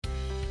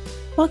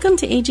Welcome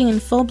to Aging in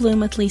Full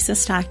Bloom with Lisa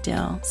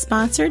Stockdale,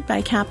 sponsored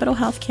by Capital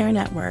Healthcare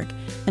Network,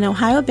 an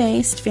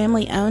Ohio-based,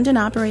 family-owned and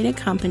operated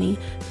company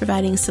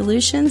providing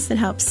solutions that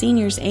help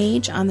seniors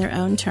age on their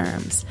own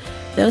terms.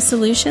 Those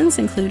solutions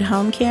include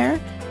home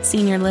care,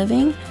 senior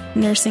living,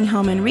 nursing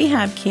home and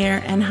rehab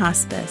care, and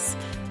hospice.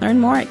 Learn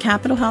more at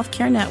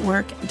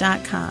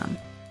capitalhealthcarenetwork.com.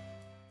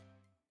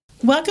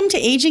 Welcome to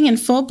Aging in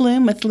Full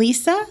Bloom with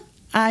Lisa.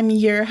 I'm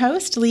your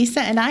host,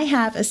 Lisa, and I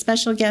have a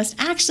special guest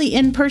actually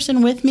in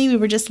person with me. We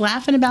were just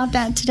laughing about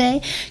that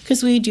today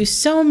because we do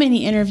so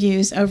many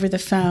interviews over the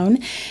phone.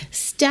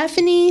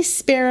 Stephanie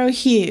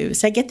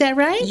Sparrow-Hughes. I get that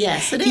right?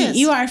 Yes, it is.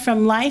 You are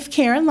from Life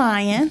Care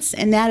Alliance,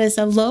 and that is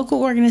a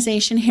local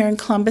organization here in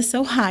Columbus,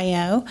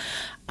 Ohio.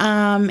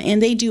 And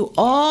they do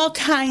all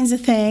kinds of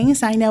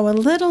things. I know a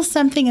little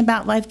something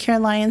about Life Care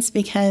Alliance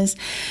because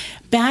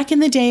back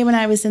in the day when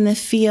I was in the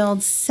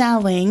field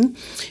selling,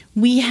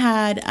 we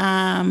had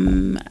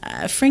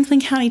Franklin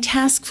County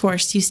Task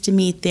Force used to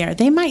meet there.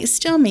 They might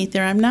still meet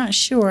there, I'm not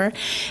sure.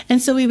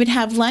 And so we would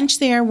have lunch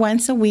there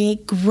once a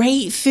week,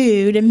 great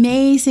food,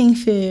 amazing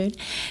food.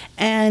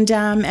 And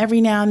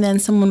every now and then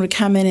someone would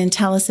come in and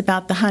tell us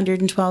about the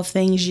 112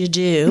 things you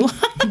do.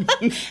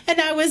 And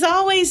I was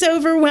always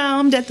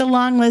overwhelmed at the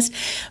long list.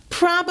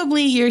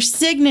 Probably your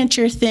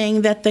signature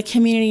thing that the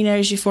community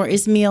knows you for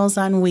is Meals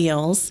on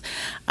Wheels.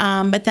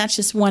 But that's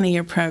just one of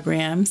your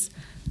programs.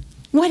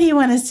 What do you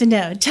want us to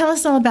know? Tell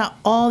us all about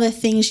all the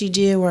things you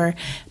do, or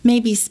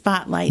maybe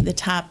spotlight the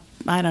top,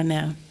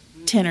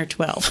 10 or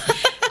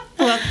 12.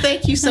 Well,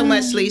 thank you so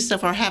much, Lisa,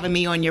 for having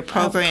me on your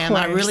program.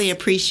 I really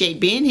appreciate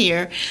being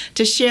here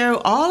to share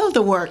all of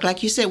the work.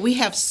 Like you said, we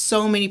have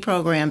so many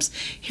programs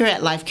here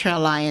at Life Care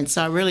Alliance.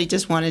 So I really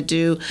just want to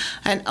do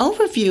an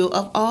overview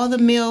of all the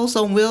Meals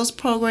on Wheels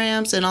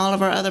programs and all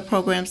of our other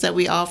programs that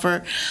we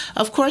offer.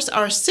 Of course,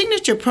 our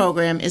signature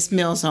program is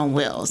Meals on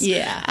Wheels.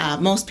 Yeah.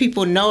 Most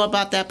people know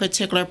about that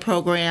particular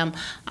program,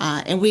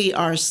 and we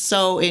are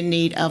so in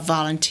need of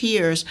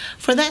volunteers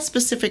for that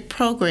specific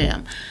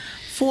program.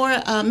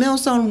 For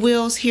Meals on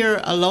Wheels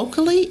here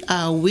locally,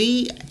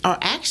 we are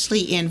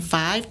actually in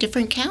 5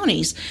 different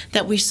counties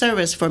that we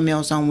service for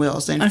Meals on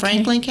Wheels. In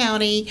Franklin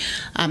County,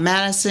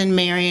 Madison,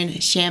 Marion,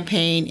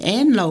 Champaign,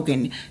 and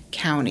Logan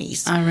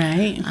counties. All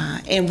right.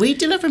 And we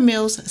deliver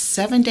meals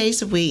 7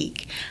 days a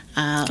week.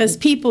 Because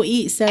people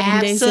eat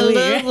 7 days a week.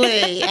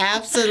 Absolutely,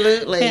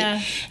 absolutely.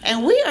 Yeah.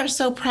 And we are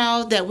so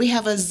proud that we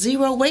have a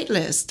zero wait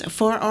list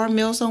for our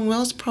Meals on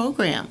Wheels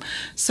program.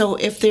 So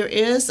if there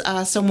is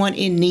someone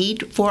in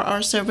need for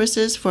our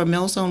services for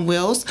Meals on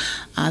Wheels,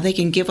 they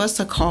can give us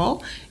a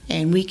call,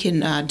 and we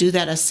can do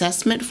that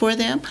assessment for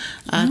them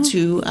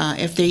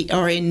if they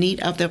are in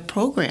need of the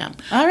program.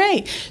 All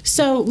right.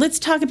 So let's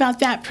talk about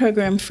that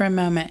program for a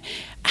moment.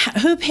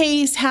 Who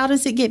pays? How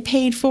does it get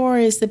paid for?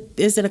 Is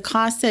it a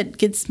cost that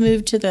gets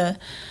moved to the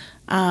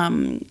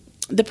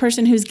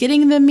person who's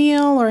getting the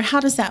meal, or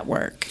how does that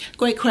work?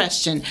 Great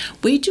question.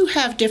 We do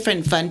have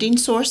different funding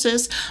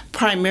sources.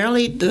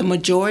 Primarily, the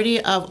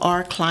majority of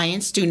our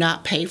clients do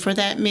not pay for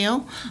that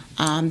meal.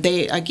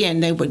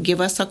 They would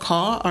give us a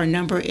call. Our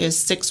number is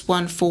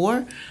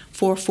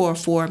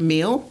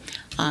 614-444-MEAL.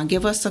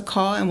 Give us a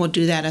call and we'll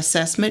do that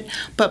assessment.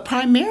 But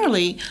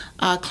primarily,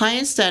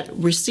 clients that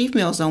receive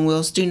Meals on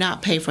Wheels do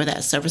not pay for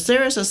that service.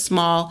 There is a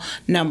small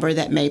number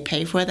that may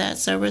pay for that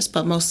service,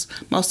 but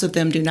most of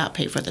them do not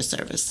pay for the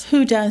service.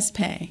 Who does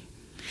pay?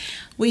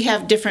 We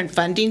have different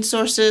funding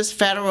sources,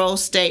 federal,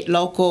 state,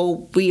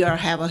 local. We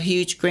have a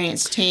huge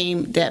grants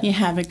team. You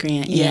have a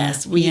grant,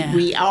 yes.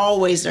 We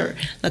always are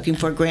looking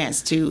for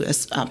grants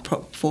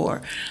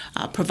for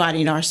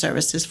providing our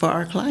services for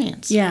our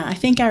clients. Yeah, I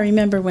think I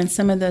remember when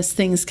some of those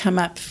things come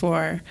up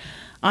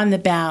on the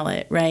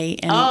ballot, right?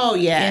 And,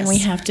 yes. And we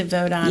have to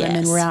vote on them,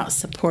 and we're out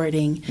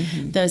supporting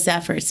those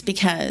efforts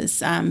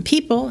because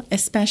people,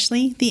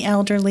 especially the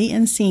elderly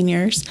and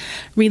seniors,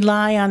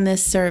 rely on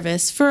this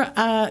service for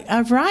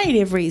a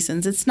variety of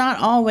reasons. It's not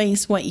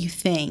always what you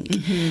think.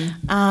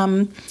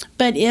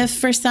 But if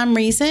for some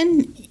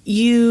reason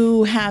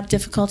you have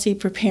difficulty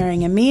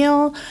preparing a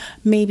meal,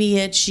 maybe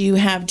it's you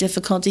have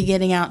difficulty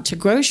getting out to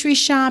grocery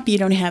shop, you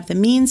don't have the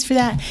means for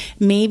that,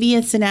 maybe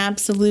it's an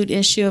absolute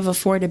issue of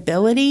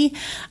affordability,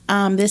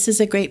 this is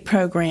a great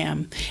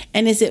program.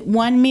 And is it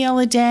one meal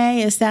a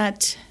day? Is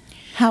that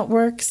how it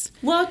works?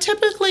 Well,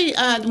 typically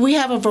we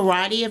have a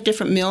variety of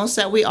different meals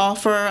that we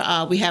offer.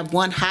 We have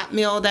one hot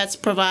meal that's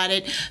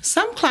provided.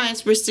 Some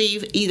clients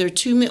receive either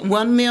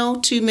one meal,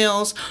 2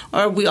 meals,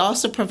 or we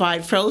also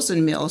provide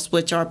frozen meals,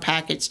 which are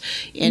packaged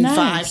in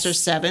 5s or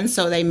 7s.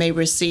 So they may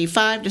receive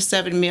 5 to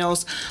 7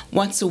 meals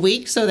once a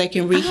week, so they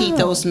can reheat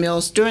those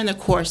meals during the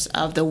course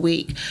of the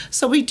week.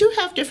 So we do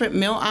have different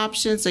meal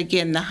options.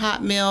 Again, the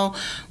hot meal,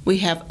 we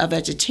have a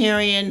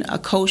vegetarian, a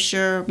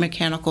kosher,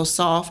 mechanical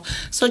soft.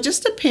 So it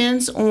just depends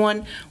depends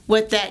on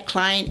what that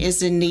client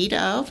is in need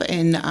of.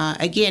 And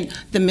again,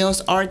 the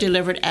meals are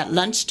delivered at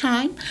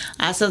lunchtime.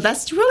 So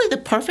that's really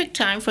the perfect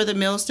time for the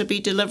meals to be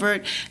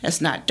delivered.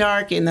 It's not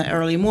dark in the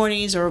early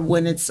mornings or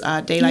when it's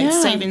daylight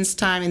savings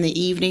time in the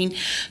evening.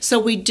 So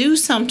we do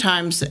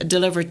sometimes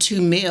deliver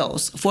 2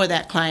 meals for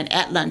that client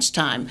at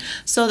lunchtime.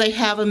 So they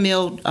have a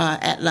meal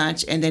at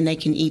lunch, and then they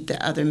can eat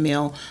the other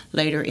meal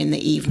later in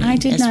the evening. I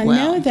did not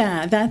know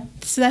that.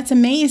 That's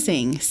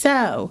amazing.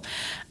 So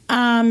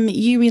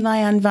you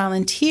rely on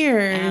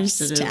volunteers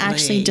to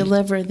actually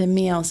deliver the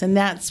meals, and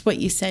that's what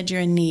you said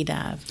you're in need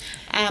of.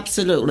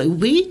 Absolutely.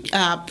 We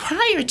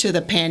prior to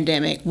the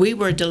pandemic, we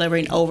were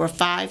delivering over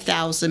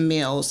 5,000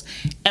 meals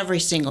every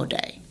single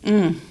day.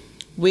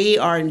 We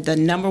are the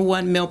number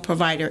 1 meal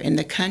provider in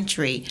the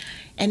country,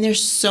 and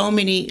there's so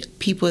many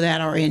people that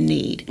are in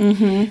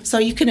need. So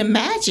you can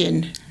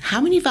imagine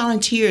how many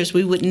volunteers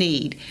we would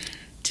need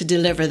to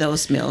deliver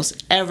those meals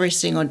every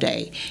single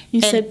day.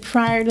 You said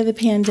prior to the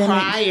pandemic.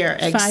 Prior,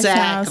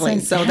 exactly.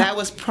 So that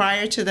was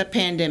prior to the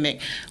pandemic.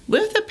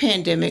 With the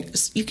pandemic,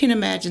 you can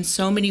imagine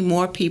so many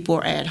more people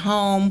are at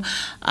home.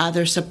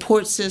 Their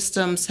support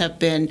systems have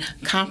been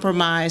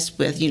compromised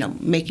with,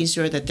 making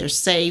sure that they're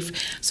safe.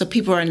 So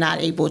people are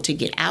not able to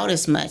get out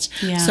as much.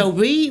 So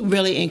we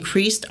really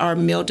increased our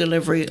meal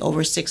delivery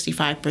over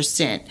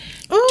 65%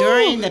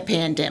 during the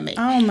pandemic.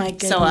 Oh my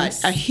goodness.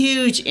 So a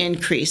huge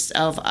increase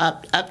of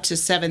up to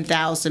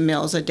 7,000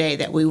 meals a day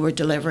that we were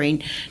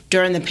delivering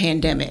during the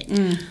pandemic.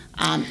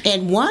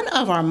 And one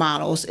of our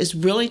models is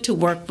really to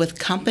work with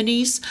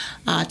companies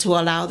to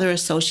allow their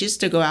associates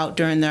to go out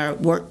during their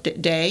work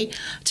day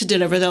to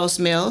deliver those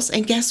meals.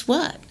 And guess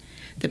what?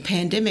 The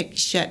pandemic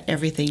shut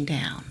everything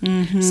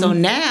down. So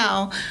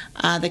now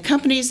the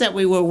companies that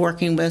we were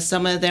working with,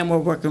 some of them were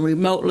working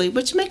remotely,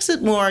 which makes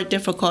it more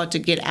difficult to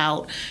get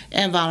out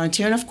and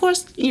volunteer. And of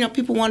course,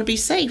 people want to be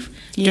safe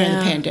during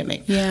the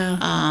pandemic.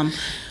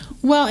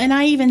 Well, and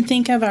I even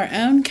think of our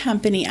own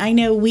company. I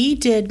know we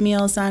did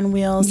Meals on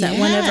Wheels at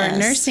one of our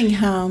nursing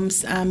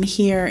homes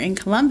here in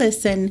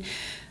Columbus, and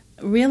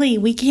really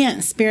we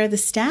can't spare the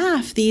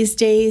staff these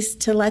days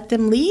to let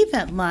them leave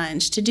at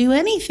lunch to do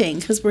anything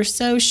because we're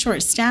so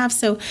short-staffed.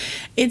 So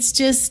it's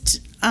just,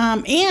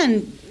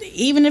 and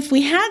even if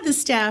we had the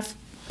staff,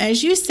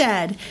 as you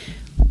said,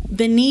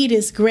 the need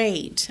is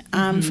great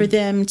for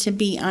them to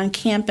be on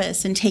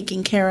campus and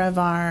taking care of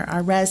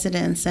our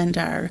residents and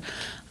our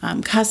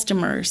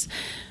customers.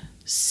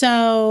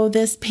 So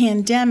this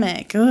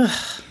pandemic,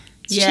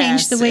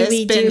 changed the way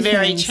we do things. It's been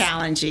very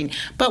challenging.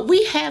 But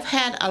we have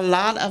had a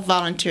lot of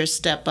volunteers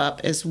step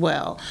up as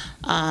well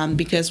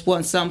because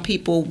when some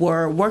people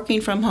were working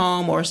from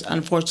home or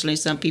unfortunately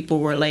some people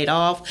were laid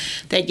off,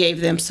 they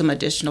gave them some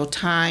additional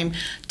time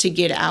to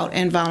get out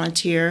and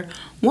volunteer.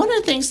 One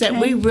of the things that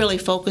we really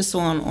focus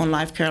on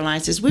Life Care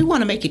Alliance is we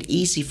want to make it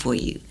easy for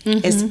you,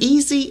 as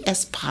easy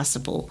as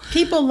possible.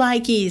 People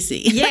like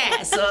easy.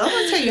 Yeah, so I'm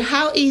going to tell you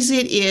how easy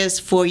it is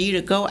for you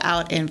to go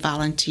out and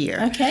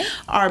volunteer. Okay.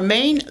 Our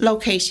main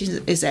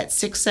location is at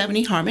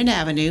 670 Harmon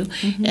Avenue,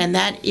 and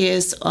that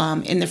is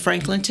in the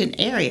Franklinton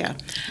area.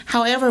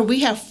 However,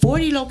 we have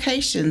 40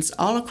 locations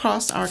all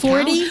across our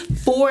county.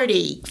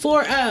 40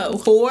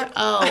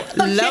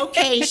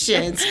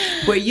 locations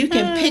where you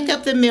can pick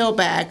up the meal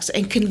bags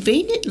and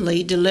conveniently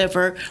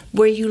deliver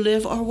where you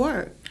live or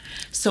work.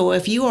 So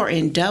if you are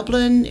in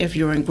Dublin, if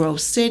you're in Grove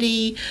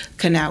City,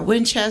 Canal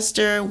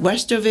Winchester,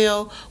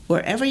 Westerville,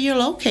 wherever you're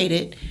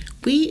located,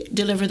 we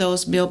deliver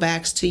those meal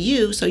bags to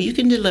you so you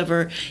can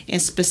deliver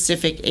in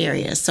specific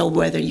areas. So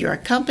whether you're a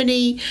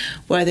company,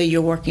 whether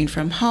you're working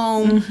from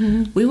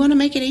home, we want to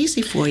make it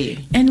easy for you.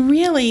 And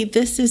really,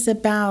 this is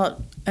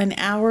about an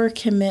hour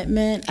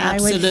commitment.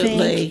 Absolutely. I would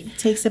think. It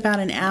takes about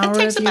an hour. It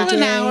takes of your about day.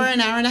 an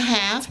hour and a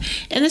half.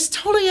 And it's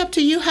totally up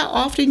to you how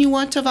often you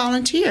want to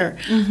volunteer.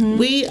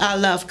 We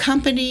love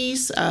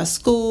companies,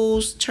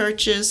 schools,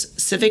 churches,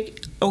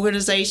 civic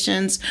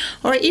organizations,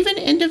 or even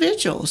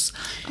individuals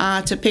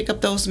to pick up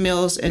those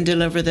meals and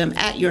deliver them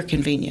at your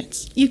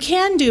convenience. You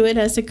can do it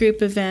as a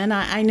group event.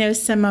 I know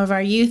some of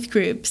our youth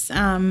groups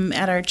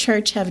at our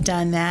church have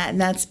done that, and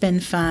that's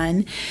been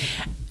fun.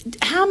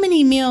 How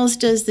many meals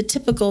does the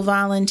typical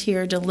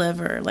volunteer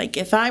deliver? Like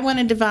if I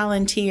wanted to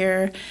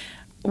volunteer,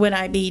 would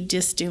I be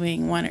just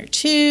doing 1 or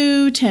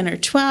 2, 10 or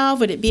 12?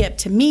 Would it be up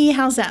to me?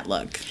 How's that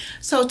look?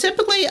 So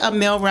typically a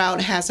meal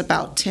route has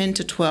about 10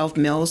 to 12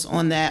 meals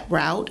on that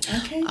route.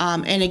 Okay.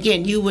 And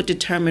again, you would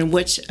determine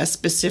which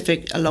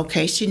specific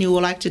location you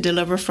would like to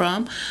deliver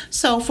from.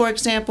 So for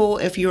example,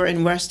 if you're in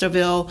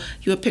Westerville,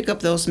 you would pick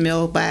up those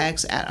meal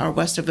bags at our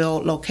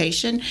Westerville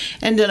location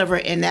and deliver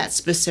in that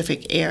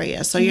specific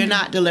area. So you're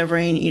not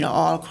delivering,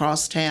 all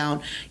across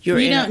town. You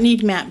don't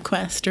need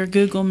MapQuest or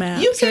Google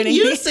Maps. You can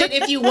use it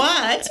if you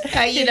want.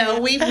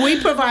 but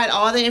we provide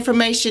all the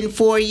information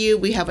for you.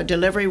 We have a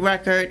delivery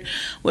record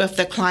with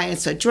the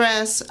client's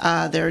address,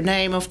 their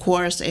name, of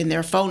course, and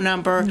their phone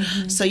number.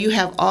 Mm-hmm. So you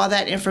have all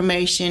that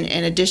information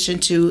in addition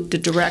to the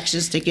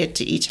directions to get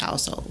to each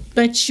household.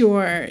 But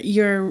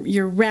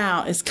your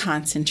route is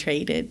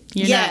concentrated.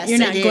 You're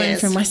not going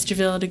from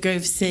Westerville to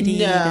Grove City.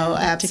 No,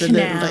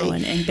 absolutely. To Canal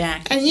and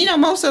back. And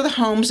most of the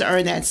homes are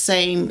in that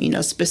same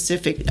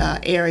specific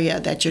area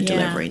that you're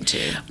delivering to.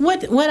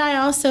 What I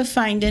also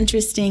find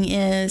interesting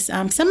is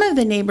some of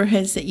the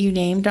neighborhoods that you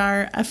named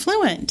are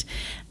affluent.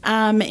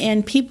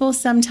 And people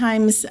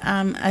sometimes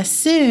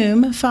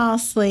assume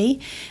falsely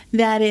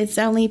that it's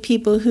only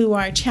people who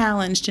are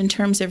challenged in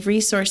terms of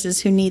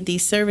resources who need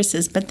these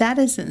services, but that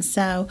isn't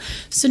so.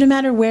 So no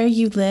matter where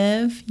you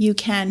live, you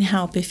can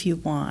help if you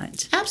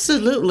want.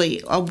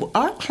 Absolutely.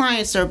 Our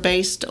clients are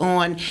based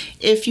on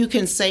if you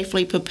can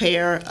safely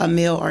prepare a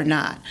meal or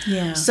not.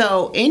 Yeah.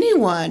 So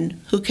anyone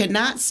who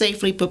cannot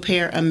safely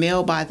prepare a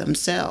meal by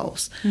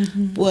themselves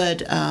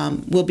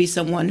will be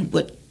someone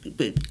who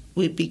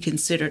would be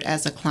considered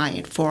as a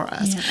client for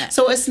us. Yeah.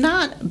 So it's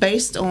not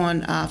based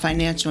on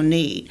financial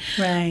need.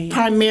 Right.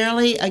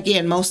 Primarily,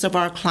 again, most of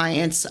our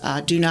clients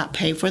do not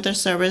pay for their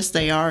service.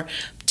 They are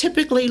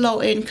typically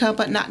low income,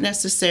 but not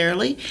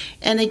necessarily.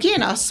 And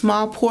again, a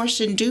small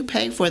portion do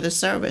pay for the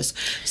service.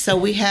 So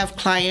we have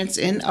clients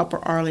in Upper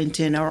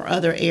Arlington or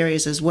other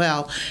areas as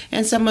well.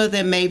 And some of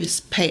them may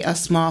pay a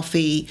small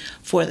fee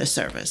for the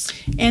service.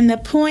 And the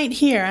point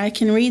here, I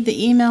can read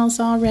the emails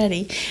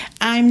already.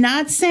 I'm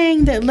not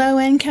saying that low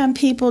income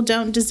people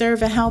don't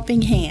deserve a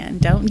helping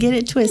hand. Don't get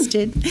it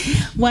twisted.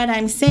 What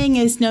I'm saying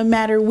is no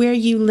matter where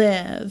you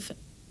live,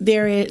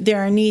 there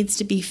are needs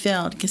to be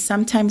filled, because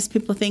sometimes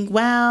people think,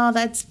 well,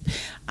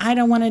 I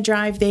don't want to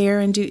drive there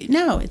and do.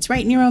 No, it's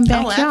right in your own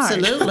backyard. Oh,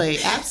 absolutely.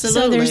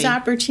 So there's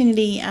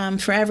opportunity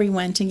for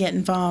everyone to get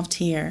involved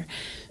here.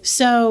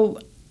 So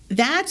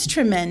that's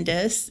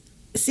tremendous.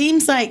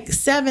 Seems like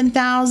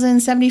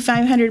 7,000,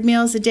 7,500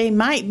 meals a day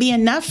might be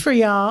enough for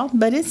y'all,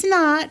 but it's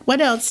not.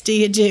 What else do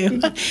you do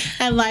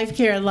at Life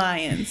Care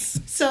Alliance?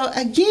 So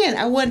again,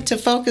 I want to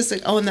focus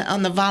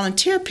on the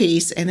volunteer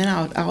piece, and then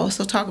I'll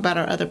also talk about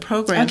our other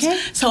programs. Okay.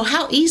 So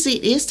how easy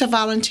it is to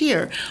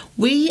volunteer.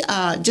 We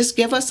just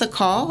give us a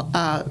call,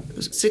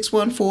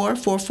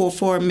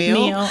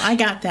 614-444-MEAL. I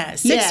got that.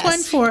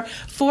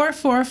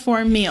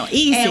 614-444-MEAL.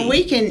 Easy. And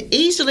we can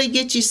easily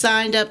get you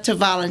signed up to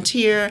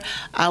volunteer.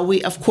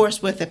 We, of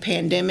course, with the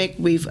pandemic,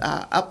 we've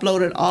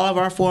uploaded all of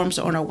our forms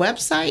on our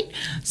website,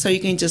 so you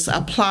can just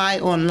apply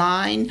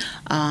online,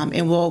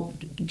 and we'll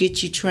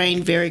get you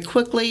trained very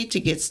quickly to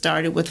get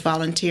started with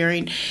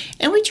volunteering.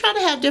 And we try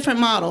to have different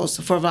models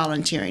for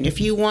volunteering.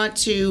 If you want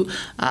to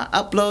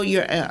upload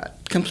your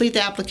complete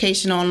the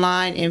application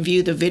online and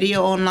view the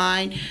video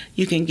online,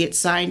 you can get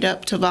signed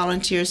up to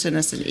volunteer, send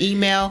us an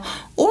email,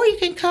 or you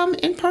can come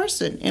in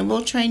person and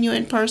we'll train you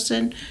in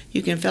person.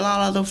 You can fill out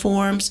all the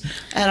forms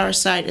at our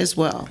site as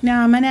well.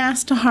 Now I'm going to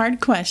ask a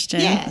hard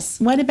question. Yes.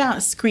 What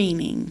about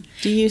screening?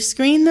 Do you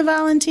screen the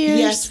volunteers?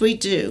 Yes, we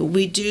do.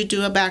 We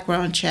do a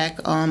background check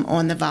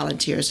on the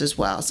volunteers as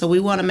well. So we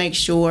want to make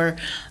sure.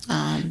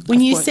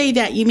 When you say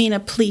that, you mean a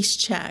police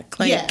check?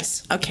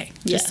 Yes. Okay.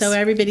 Yes. Just so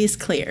everybody's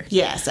clear.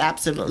 Yes,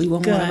 absolutely.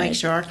 We want to make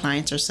sure our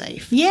clients are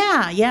safe.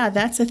 Yeah,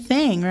 that's a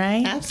thing,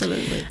 right?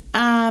 Absolutely.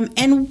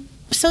 And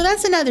so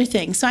that's another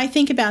thing. So I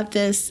think about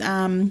this.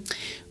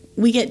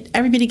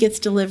 Everybody gets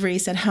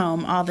deliveries at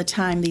home all the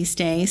time these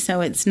days,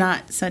 so it's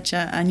not such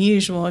an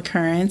unusual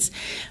occurrence.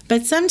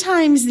 But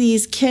sometimes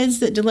these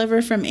kids that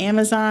deliver from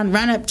Amazon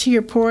run up to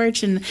your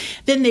porch and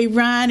then they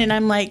run, and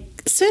I'm like,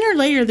 sooner or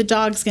later the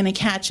dog's going to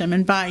catch them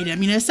and bite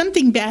them.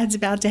 Something bad's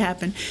about to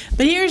happen.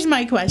 But here's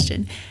my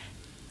question.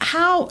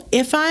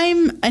 If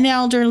I'm an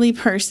elderly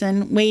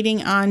person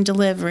waiting on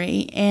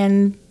delivery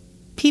and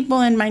people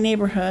in my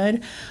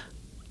neighborhood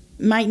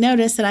might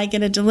notice that I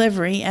get a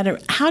delivery,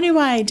 how do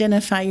I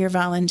identify your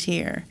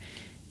volunteer?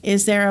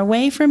 Is there a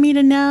way for me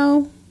to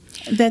know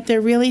that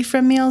they're really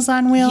from Meals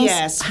on Wheels?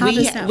 Yes, How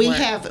does that we work?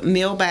 have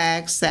meal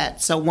bags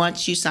so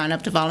once you sign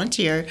up to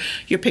volunteer,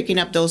 you're picking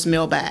up those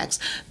meal bags.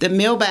 The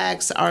meal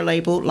bags are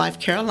labeled Life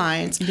Care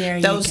Alliance.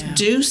 Those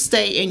do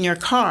stay in your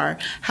car.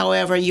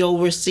 However, you'll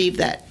receive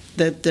that.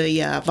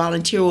 The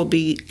volunteer will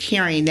be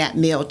carrying that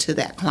meal to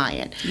that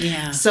client.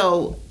 Yeah.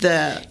 So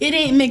it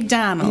ain't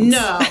McDonald's.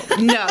 No,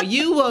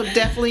 you will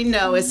definitely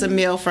know it's a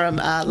meal from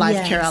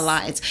Life Care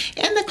Alliance,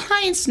 and the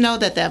clients know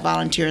that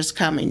volunteer is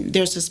coming.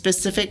 There's a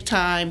specific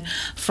time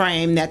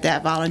frame that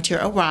volunteer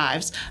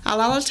arrives. A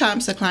lot of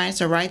times the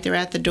clients are right there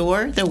at the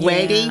door. They're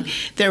waiting.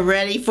 They're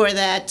ready for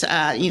that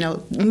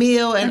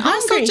meal, and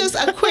also just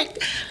a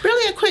quick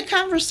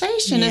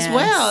conversation as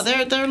well.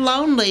 They're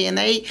lonely and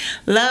they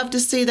love to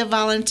see the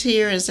volunteer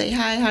volunteer and say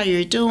hi, how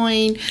you're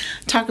doing,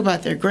 talk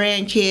about their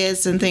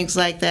grandkids and things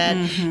like that.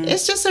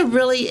 It's just a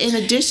really, in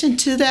addition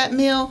to that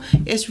meal,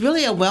 it's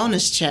really a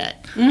wellness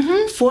check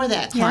for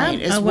that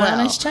client as well.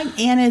 A wellness check,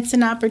 and it's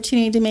an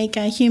opportunity to make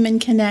a human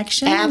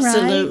connection.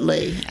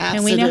 Absolutely, right? absolutely.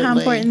 And we know how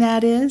important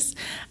that is.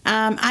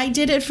 I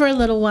did it for a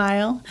little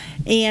while,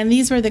 and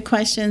these were the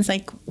questions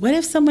like, what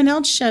if someone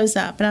else shows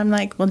up? And I'm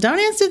like, well, don't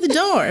answer the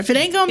door. If it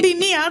ain't going to be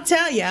me, I'll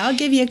tell you. I'll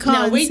give you a call.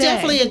 No, and we say.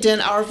 definitely,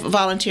 our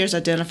volunteers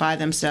identify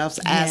themselves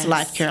as Yes.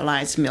 Life Care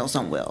Alliance Meals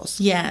on Wheels.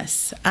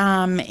 Yes.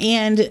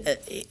 And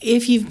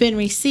if you've been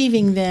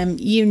receiving them,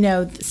 you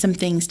know some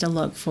things to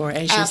look for,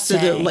 as you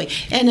Absolutely.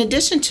 say. In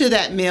addition to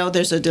that meal,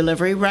 there's a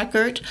delivery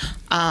record.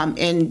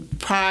 And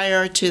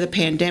prior to the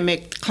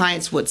pandemic,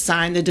 clients would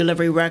sign the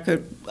delivery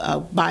record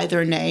by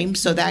their name,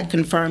 so that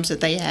confirms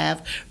that they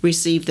have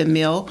received the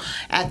meal.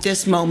 At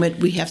this moment,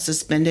 we have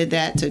suspended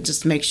that to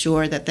just make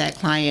sure that that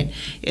client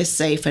is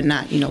safe and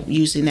not,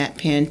 using that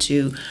pen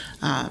to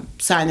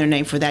sign their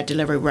name for that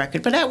delivery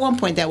record. But at one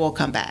point, that will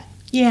come back.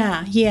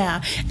 Yeah,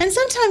 yeah. And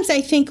sometimes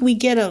I think we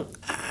get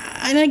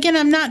and again,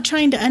 I'm not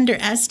trying to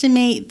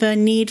underestimate the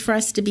need for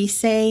us to be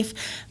safe,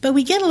 but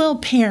we get a little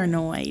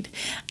paranoid.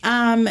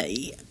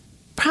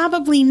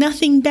 Probably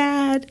nothing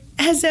bad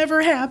has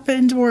ever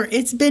happened, or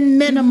it's been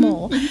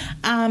minimal,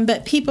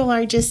 but people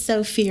are just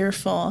so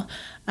fearful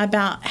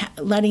about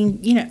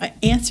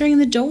answering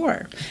the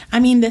door. I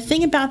mean, the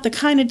thing about the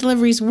kind of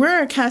deliveries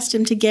we're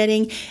accustomed to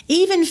getting,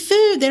 even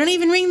food, they don't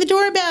even ring the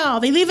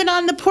doorbell. They leave it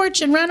on the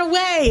porch and run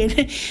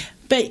away.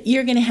 But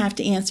you're going to have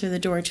to answer the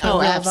door to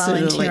a real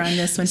volunteer on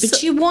this one.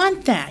 But you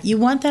want that. You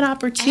want that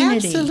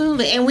opportunity.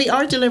 Absolutely. And we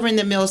are delivering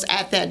the meals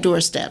at that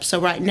doorstep.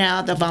 So right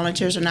now, the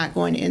volunteers are not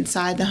going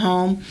inside the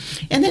home.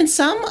 And then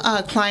some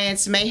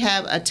clients may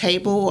have a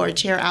table or a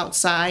chair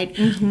outside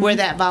where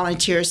that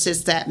volunteer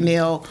sits that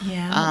meal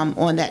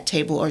on that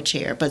table or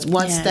chair. But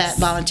once that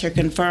volunteer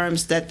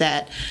confirms that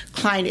that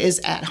client is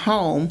at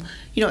home,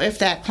 if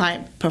that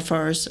client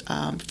prefers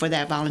for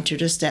that volunteer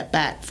to step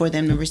back for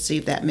them to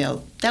receive that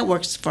meal, that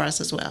works for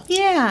us as well.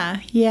 Yeah.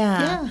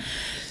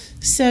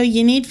 So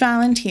you need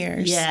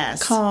volunteers.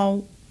 Yes.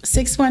 Call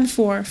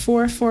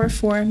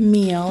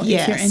 614-444-MEAL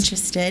if you're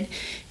interested.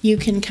 You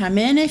can come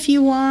in if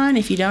you want.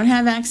 If you don't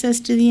have access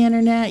to the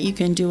internet, you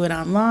can do it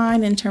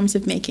online in terms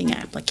of making an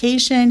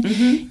application.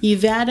 You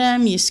vet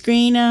them, you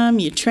screen them,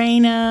 you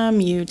train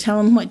them, you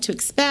tell them what to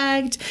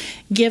expect,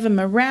 give them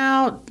a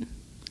route.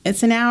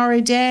 It's an hour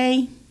a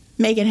day.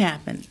 Make it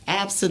happen.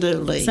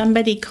 Absolutely.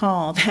 Somebody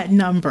call that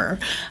number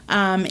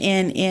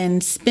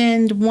and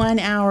spend 1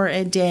 hour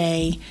a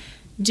day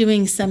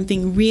doing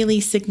something really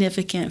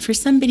significant for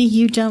somebody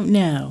you don't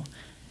know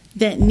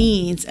that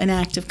needs an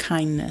act of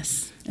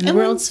kindness. And the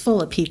world's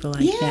full of people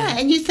like that. Yeah,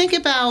 and you think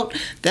about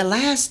the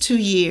last 2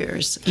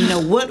 years,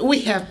 what we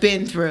have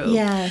been through.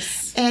 Yes.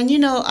 And,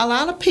 a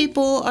lot of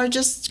people are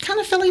just kind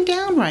of feeling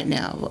down right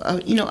now,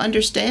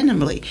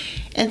 understandably.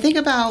 And think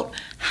about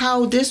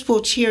how this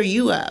will cheer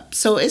you up.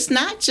 So it's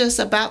not just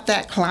about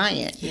that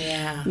client.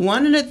 Yeah.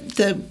 One of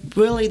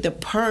the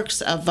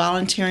perks of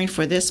volunteering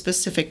for this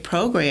specific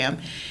program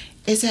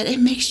is that it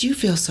makes you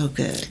feel so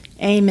good.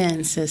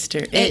 Amen,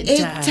 sister. It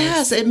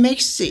does.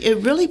 It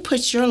really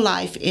puts your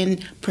life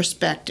in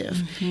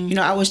perspective.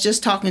 I was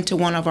just talking to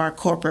one of our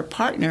corporate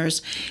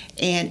partners,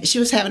 and she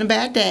was having a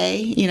bad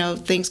day,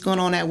 things going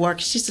on at work.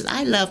 She said,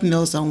 I love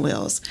Meals on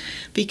Wheels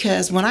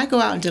because when I go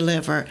out and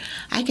deliver,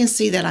 I can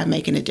see that I'm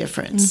making a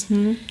difference.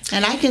 And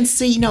I can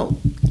see,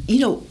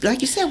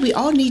 like you said, we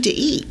all need to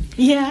eat.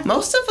 Yeah.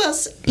 Most of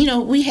us,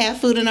 we have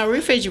food in our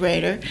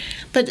refrigerator,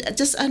 but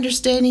just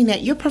understanding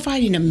that you're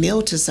providing a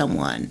meal to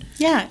someone.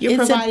 Yeah, you're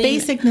it's providing a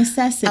basic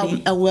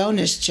necessity. A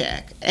wellness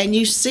check. And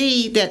you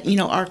see that,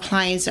 our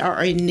clients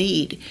are in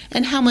need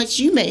and how much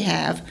you may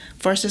have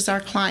versus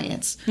our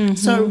clients.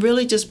 So it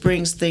really just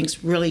brings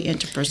things really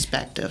into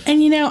perspective.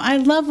 And, I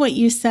love what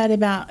you said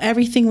about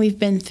everything we've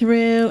been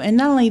through. And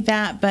not only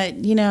that, but,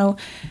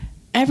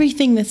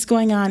 everything that's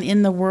going on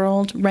in the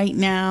world right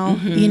now.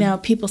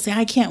 People say,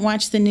 I can't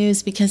watch the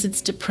news because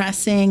it's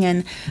depressing.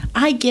 And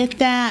I get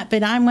that,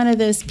 but I'm one of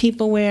those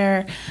people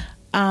where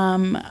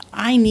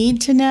I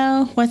need to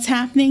know what's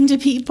happening to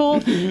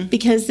people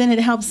because then it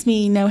helps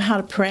me know how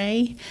to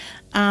pray.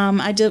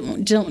 I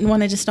don't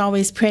want to just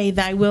always pray,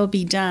 thy will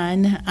be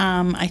done.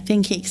 I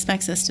think he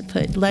expects us to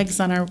put legs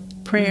on our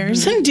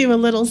prayers and do a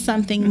little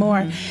something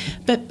more.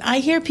 But I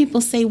hear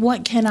people say,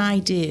 what can I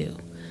do?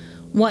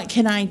 What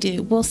can I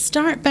do? Well,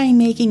 start by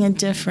making a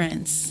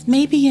difference,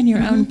 maybe in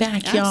your own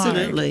backyard,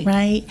 Absolutely.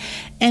 Right?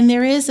 And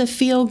there is a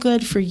feel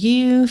good for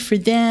you, for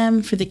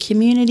them, for the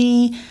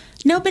community.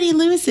 Nobody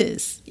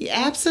loses.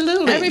 Yeah,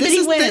 absolutely.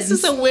 Everybody wins. This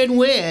is a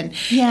win-win.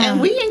 Yeah. And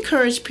we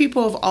encourage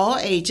people of all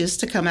ages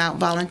to come out and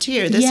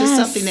volunteer. This is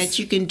something that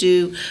you can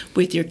do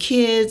with your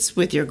kids,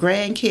 with your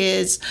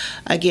grandkids.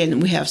 Again,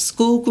 we have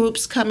school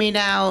groups coming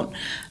out,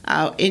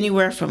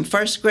 anywhere from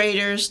first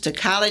graders to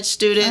college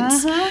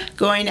students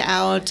going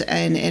out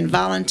and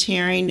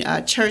volunteering,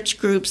 church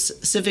groups,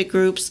 civic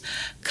groups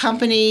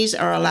Companies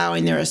are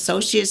allowing their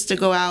associates to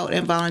go out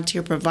and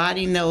volunteer,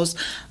 providing those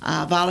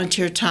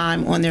volunteer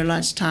time on their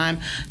lunchtime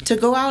to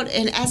go out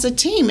and as a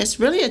team. It's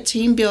really a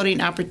team building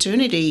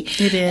opportunity.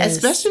 It is.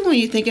 Especially when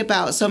you think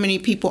about so many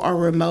people are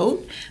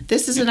remote.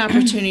 This is an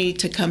opportunity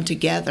to come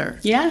together.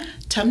 Yeah.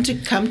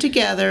 Come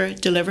together,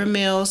 deliver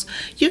meals.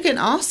 You can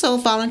also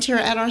volunteer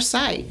at our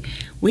site.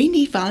 We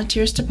need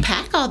volunteers to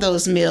pack all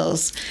those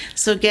meals.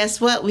 So guess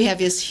what? We have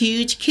this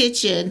huge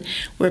kitchen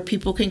where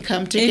people can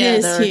come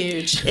together. It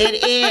is huge.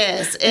 It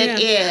is.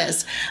 It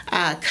is.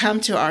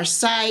 Come to our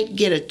site,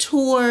 get a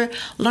tour,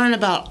 learn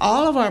about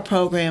all of our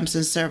programs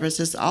and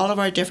services, all of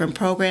our different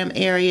program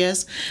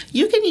areas.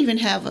 You can even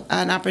have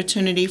an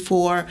opportunity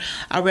for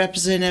a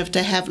representative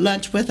to have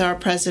lunch with our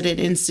president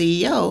and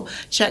CEO,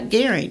 Chuck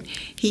Gehring.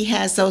 He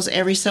has those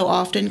every so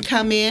often.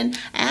 Come in,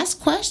 ask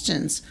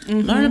questions,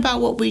 learn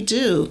about what we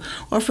do.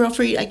 Or feel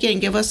free, again,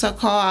 give us a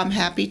call. I'm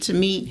happy to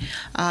meet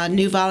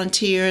new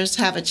volunteers,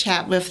 have a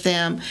chat with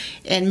them,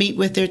 and meet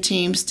with their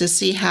teams to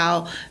see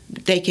how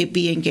they could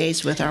be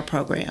engaged with our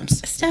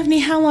programs. Stephanie,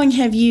 how long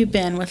have you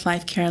been with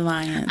Life Care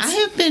Alliance? I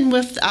have been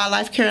with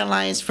Life Care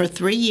Alliance for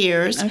 3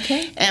 years.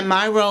 Okay. And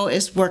my role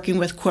is working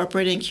with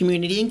corporate and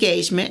community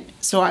engagement.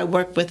 So I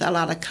work with a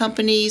lot of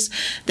companies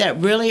that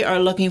really are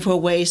looking for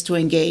ways to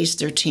engage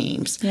their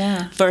teams.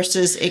 Yeah.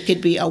 Versus it could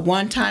be a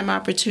one-time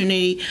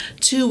opportunity.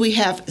 2, we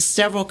have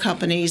several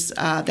companies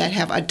that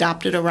have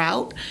adopted a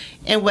route.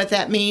 And what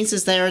that means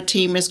is their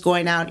team is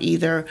going out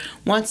either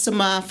once a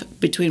month,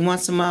 between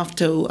once a month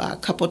to a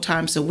couple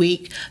times a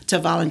week to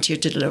volunteer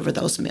to deliver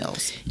those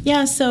meals.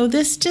 Yeah, so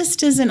this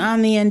just isn't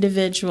on the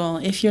individual.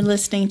 If you're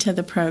listening to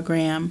the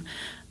program,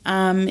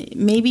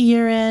 maybe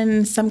you're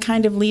in some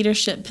kind of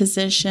leadership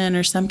position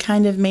or some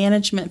kind of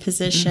management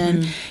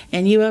position,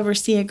 and you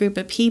oversee a group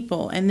of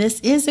people, and this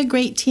is a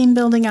great team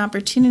building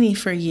opportunity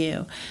for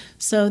you.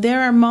 So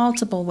there are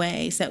multiple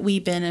ways that we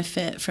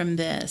benefit from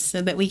this,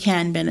 so that we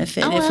can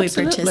benefit if we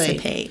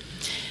participate.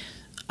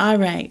 All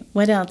right,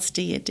 what else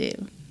do you do?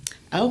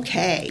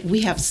 Okay,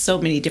 we have so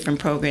many different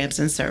programs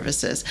and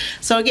services.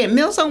 So again,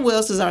 Meals on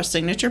Wheels is our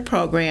signature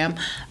program.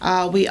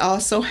 We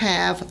also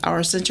have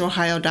our Central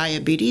Ohio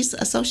Diabetes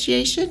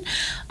Association.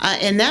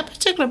 And that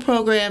particular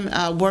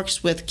program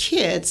works with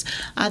kids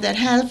that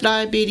have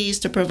diabetes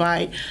to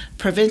provide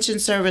prevention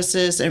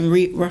services and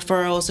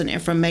referrals and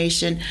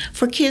information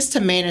for kids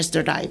to manage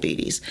their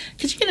diabetes.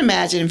 Because you can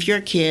imagine if you're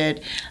a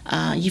kid,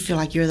 you feel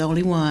like you're the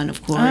only one,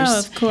 of course. Oh,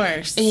 of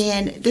course.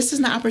 And this is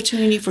an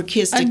opportunity for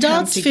kids to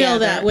Adults come together. feel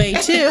that way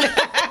too.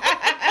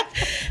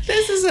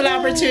 This is an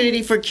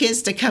opportunity for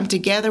kids to come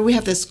together. We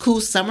have this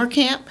cool summer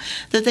camp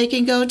that they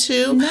can go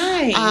to.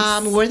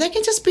 Nice. Where they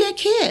can just be a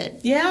kid.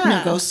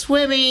 Yeah. Go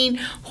swimming,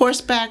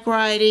 horseback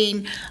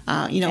riding,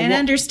 and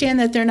understand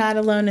that they're not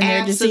alone in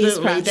their disease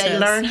process. They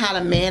learn how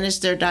to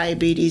manage their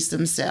diabetes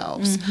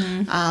themselves.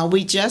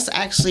 We just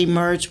actually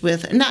merged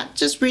with, not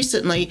just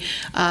recently,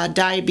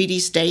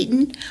 Diabetes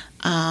Dayton.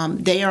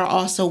 They are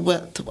also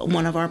with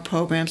one of our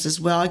programs as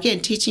well.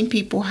 Again, teaching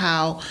people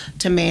how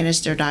to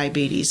manage their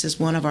diabetes is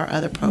one of our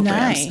other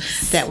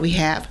programs that we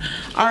have.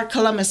 Our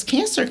Columbus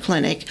Cancer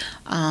Clinic,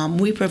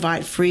 we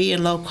provide free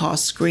and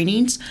low-cost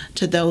screenings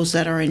to those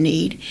that are in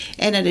need.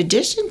 And in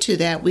addition to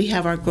that, we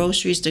have our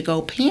Groceries to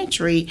Go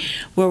pantry,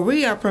 where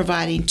we are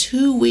providing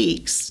 2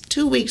 weeks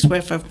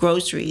worth of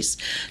groceries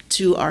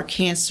to our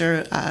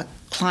cancer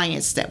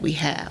clients that we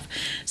have.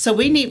 So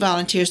we need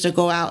volunteers to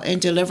go out and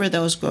deliver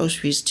those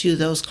groceries to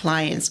those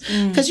clients,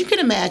 because you can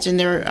imagine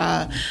their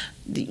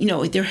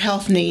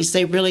health needs,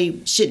 they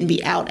really shouldn't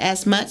be out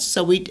as much.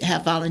 So we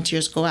have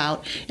volunteers go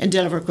out and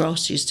deliver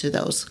groceries to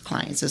those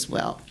clients as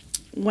well.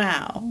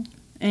 Wow.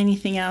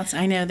 Anything else?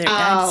 I know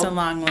that's a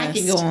long list. I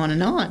can go on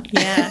and on.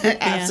 Yeah,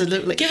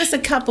 absolutely. Give us a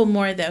couple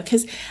more though,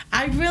 because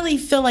I really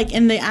feel like,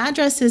 and the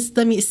address is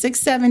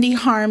 670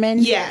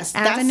 Harmon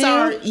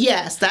Avenue.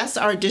 That's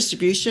our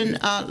distribution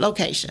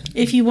location.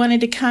 If you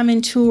wanted to come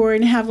and tour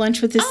and have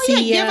lunch with the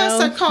CEO, give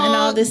us a call. And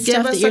all this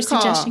stuff that you're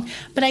suggesting.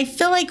 But I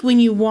feel like when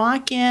you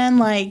walk in,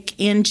 like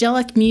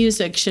angelic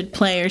music should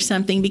play or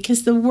something,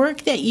 because the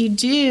work that you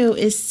do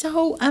is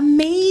so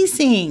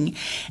amazing,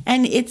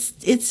 and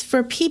it's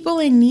for people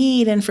in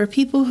need and for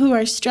people who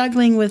are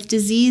struggling with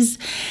disease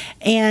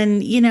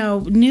and,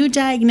 new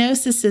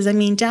diagnoses. I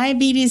mean,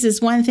 diabetes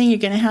is one thing. You're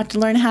going to have to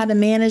learn how to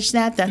manage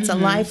that. That's a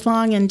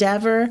lifelong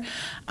endeavor.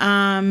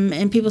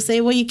 And people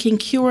say, well, you can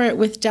cure it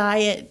with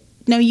diet.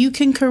 No, you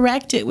can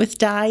correct it with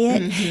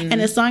diet.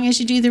 And as long as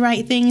you do the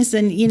right things,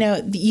 then,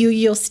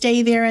 you'll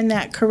stay there in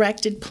that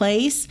corrected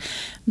place.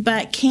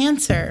 But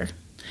cancer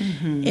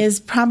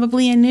is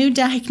probably a new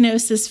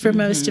diagnosis for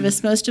most of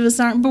us. Most of us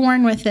aren't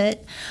born with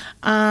it.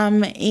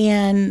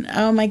 And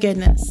oh my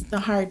goodness, the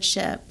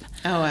hardship.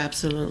 Oh,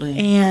 absolutely.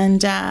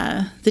 And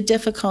the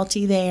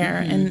difficulty there.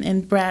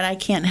 And Brett, I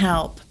can't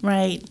help,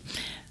 right?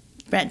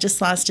 Brett just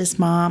lost his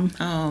mom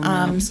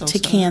I'm so to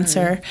sorry.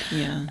 cancer.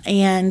 Yeah.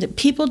 And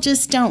people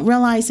just don't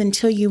realize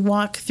until you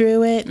walk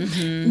through it.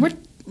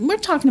 We're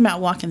talking about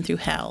walking through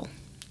hell.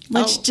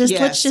 Let's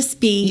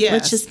just be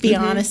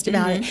honest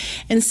about it.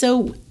 And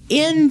so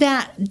in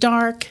that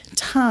dark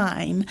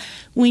time,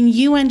 when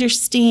you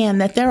understand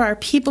that there are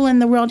people in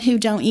the world who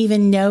don't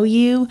even know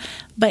you,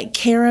 but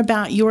care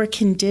about your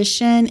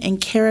condition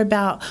and care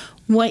about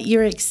what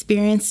you're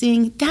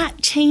experiencing,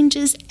 that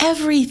changes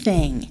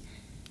everything.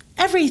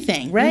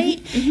 Everything,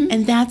 right? Mm-hmm.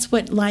 And that's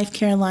what Life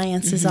Care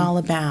Alliance is all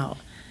about.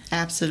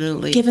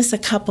 Absolutely. Give us a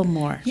couple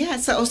more. Yeah,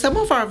 so some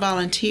of our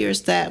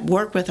volunteers that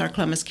work with our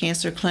Columbus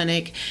Cancer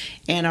Clinic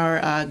and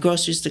our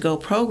Groceries to Go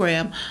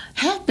program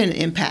have been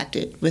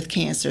impacted with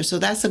cancer. So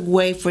that's a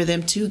way for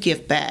them to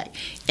give back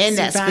in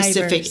that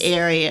specific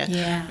area.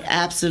 Yeah.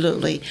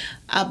 Absolutely.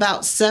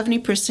 About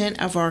 70%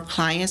 of our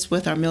clients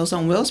with our Meals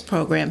on Wheels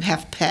program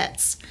have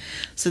pets.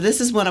 So this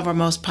is one of our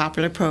most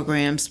popular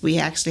programs. We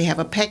actually have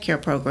a pet care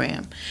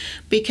program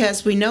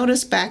because we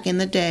noticed back in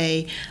the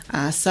day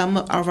some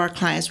of our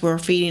clients were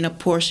feeding a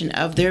portion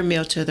of their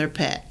meal to their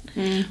pet.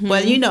 Mm-hmm.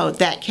 Well, you know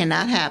that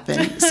cannot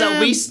happen. So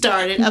we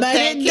started a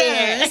pet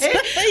care.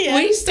 Yeah.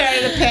 We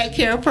started a pet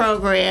care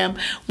program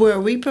where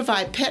we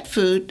provide pet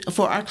food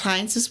for our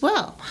clients as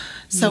well.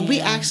 So we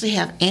actually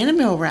have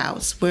animal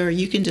routes where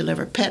you can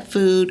deliver pet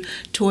food,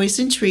 toys,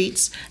 and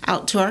treats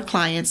out to our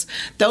clients.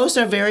 Those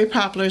are very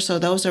popular, so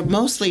those are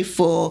mostly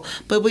full.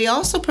 But we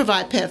also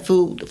provide pet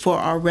food for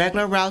our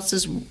regular routes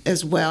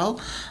as well.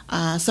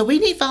 So we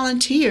need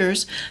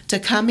volunteers to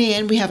come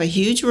in. We have a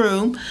huge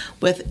room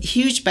with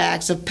huge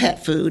bags of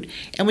pet food,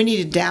 and we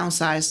need to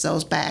downsize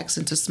those bags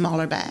into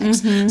smaller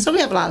bags. Mm-hmm. So we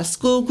have a lot of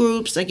school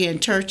groups, again,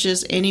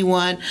 churches,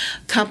 anyone,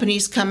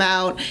 companies come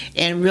out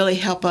and really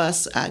help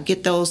us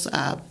get those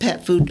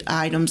pet food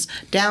items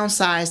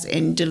downsized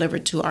and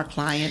delivered to our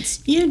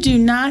clients. You do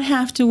not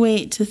have to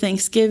wait to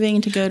Thanksgiving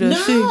to go to a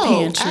food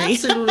pantry. No,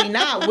 absolutely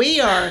not. We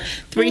are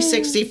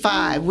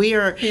 365. We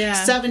are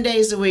 7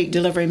 days a week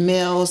delivering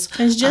meals.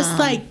 It's just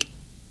like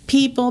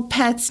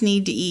pets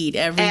need to eat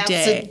every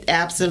day.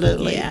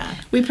 Absolutely. Yeah.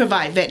 We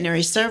provide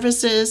veterinary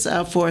services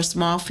for a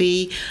small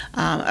fee,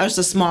 or a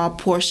small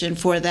portion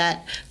for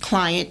that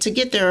client to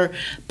get their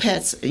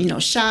pets,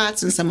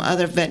 shots and some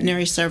other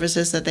veterinary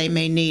services that they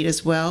may need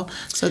as well.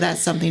 So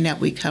that's something that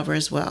we cover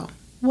as well.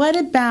 What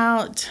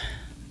about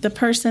the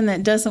person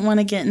that doesn't want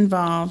to get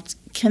involved?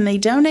 Can they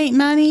donate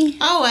money?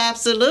 Oh,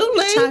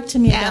 absolutely. Talk to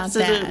me about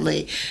that.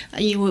 Absolutely.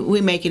 We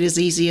make it as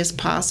easy as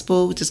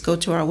possible. Just go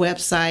to our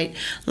website,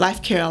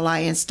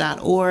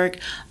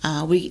 lifecarealliance.org.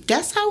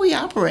 That's how we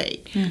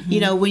operate.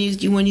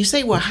 Mm-hmm. When you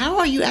say, well, how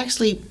are you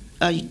actually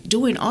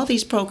doing all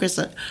these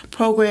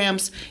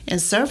programs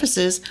and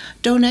services?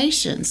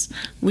 Donations.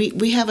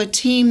 We have a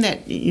team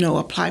that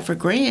apply for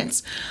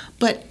grants.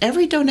 But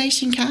every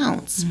donation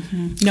counts.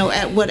 Mm-hmm.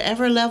 At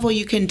whatever level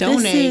you can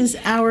donate. This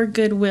is our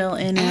goodwill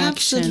in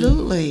action.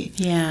 Absolutely.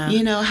 Yeah.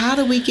 How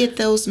do we get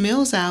those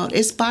meals out?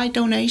 It's by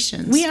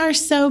donations. We are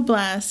so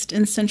blessed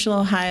in Central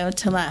Ohio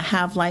to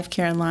have Life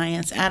Care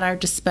Alliance at our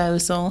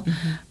disposal.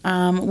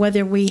 Mm-hmm.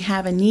 Whether we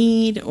have a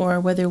need or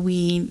whether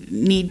we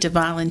need to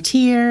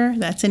volunteer,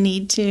 that's a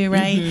need too,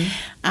 right?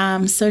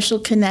 Mm-hmm. Social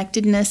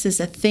connectedness is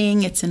a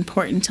thing. It's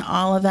important to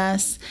all of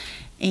us.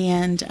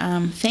 And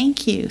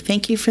thank you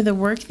for the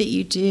work that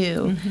you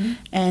do. Mm-hmm.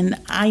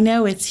 And I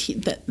know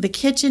the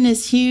kitchen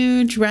is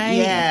huge, right?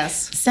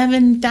 Yes.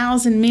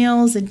 7,000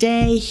 meals a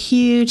day,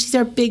 huge. These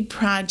are big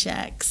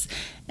projects,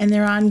 and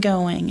they're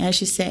ongoing, as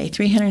you say,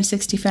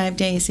 365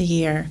 days a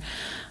year.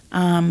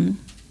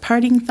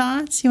 Parting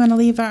thoughts you want to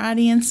leave our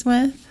audience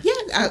with?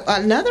 Yeah,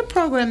 another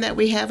program that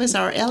we have is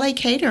our LA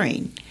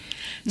Catering.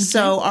 Mm-hmm.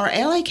 So our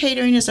LA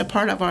Catering is a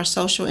part of our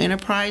social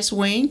enterprise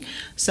wing.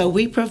 So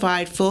we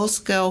provide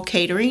full-scale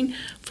catering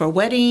for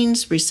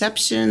weddings,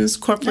 receptions,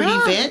 corporate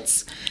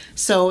events.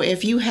 So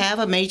if you have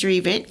a major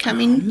event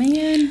coming,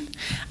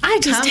 I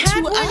just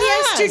had one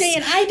yesterday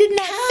and I did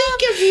not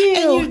think of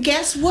you. And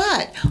guess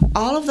what?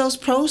 All of those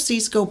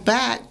proceeds go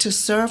back to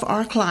serve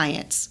our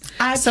clients.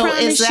 I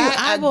promise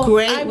I will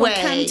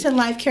come to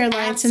Life Care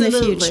Alliance in the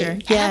future.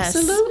 Yes.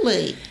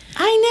 Absolutely.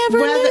 I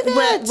never knew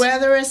that.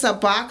 Whether it's a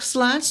box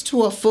lunch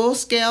to a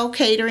full-scale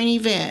catering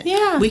event,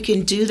 we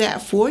can do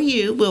that for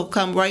you. We'll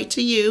come right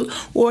to you,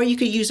 or you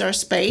could use our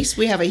space.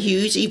 We have a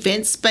huge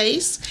event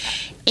space,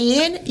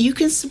 and you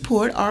can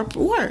support our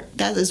work.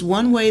 That is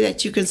one way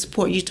that you can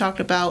support. You talked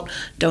about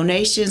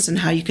donations and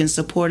how you can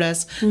support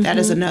us. Mm-hmm. That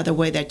is another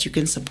way that you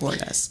can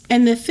support us.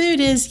 And the food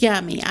is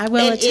yummy. I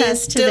will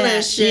attest to that. It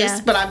is delicious,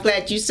 but I'm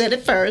glad you said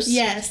it first.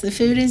 Yes, the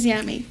food is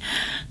yummy.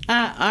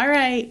 All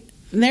right.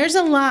 There's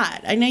a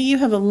lot. I know you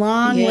have a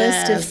long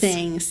list of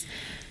things,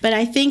 but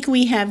I think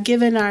we have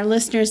given our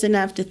listeners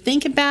enough to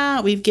think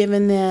about. We've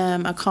given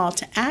them a call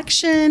to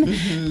action.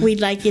 Mm-hmm.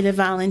 We'd like you to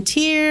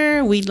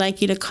volunteer. We'd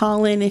like you to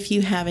call in if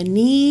you have a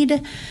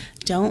need.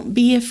 Don't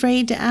be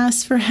afraid to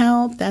ask for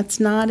help. That's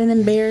not an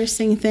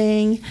embarrassing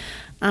thing.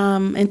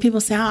 And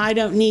people say, I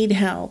don't need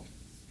help.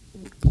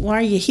 Well,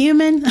 are you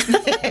human?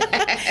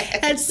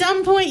 At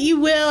some point you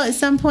will. At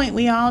some point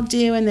we all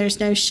do, and there's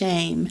no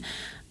shame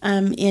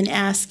in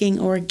asking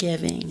or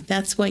giving.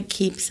 That's what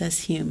keeps us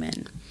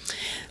human.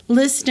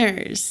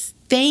 Listeners,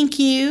 Thank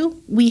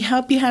you. We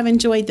hope you have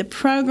enjoyed the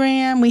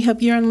program. We hope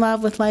you're in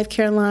love with Life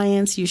Care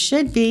Alliance. You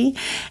should be,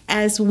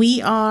 as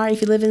we are.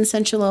 If you live in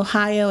Central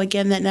Ohio,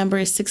 again, that number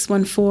is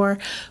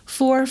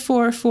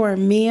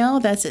 614-444-MEAL.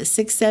 That's at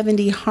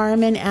 670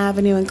 Harmon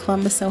Avenue in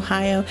Columbus,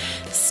 Ohio.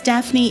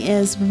 Stephanie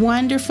is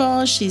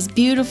wonderful. She's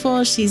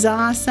beautiful. She's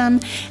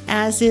awesome,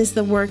 as is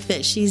the work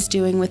that she's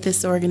doing with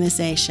this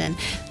organization.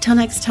 Till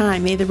next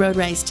time, may the road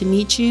rise to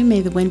meet you.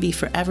 May the wind be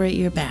forever at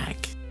your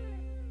back.